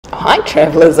Hi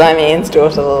travellers, I'm Anne's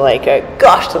daughter Laleko.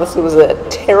 Gosh, this was a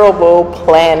terrible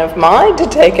plan of mine to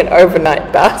take an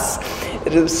overnight bus.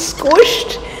 It is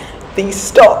squished, the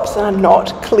stops are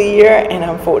not clear, and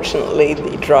unfortunately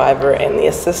the driver and the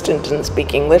assistant didn't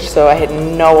speak English, so I had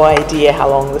no idea how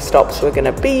long the stops were going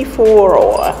to be for,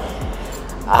 or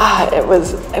it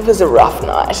was a rough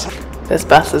night. This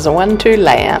bus is a 1-2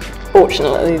 layout.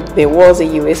 Fortunately, there was a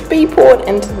USB port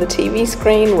into the TV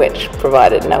screen, which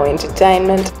provided no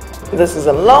entertainment. This is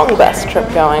a long bus trip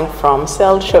going from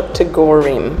Seljuk to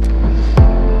Goreme.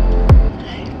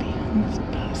 I've been on this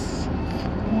bus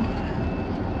for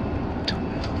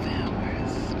 12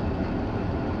 hours,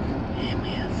 and we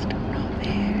are still not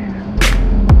there.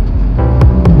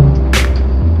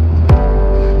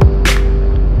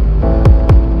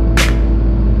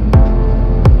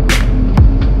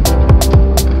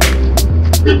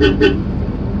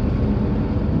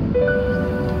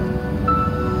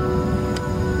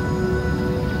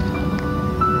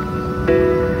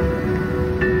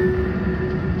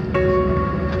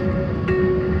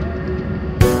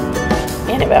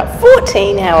 And about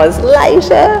 14 hours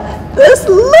later, this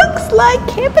looks like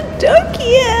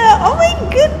Cappadocia. Oh my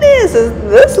goodness, is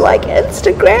this like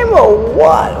Instagram or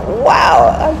what? Wow,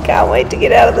 I can't wait to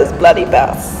get out of this bloody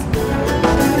bus.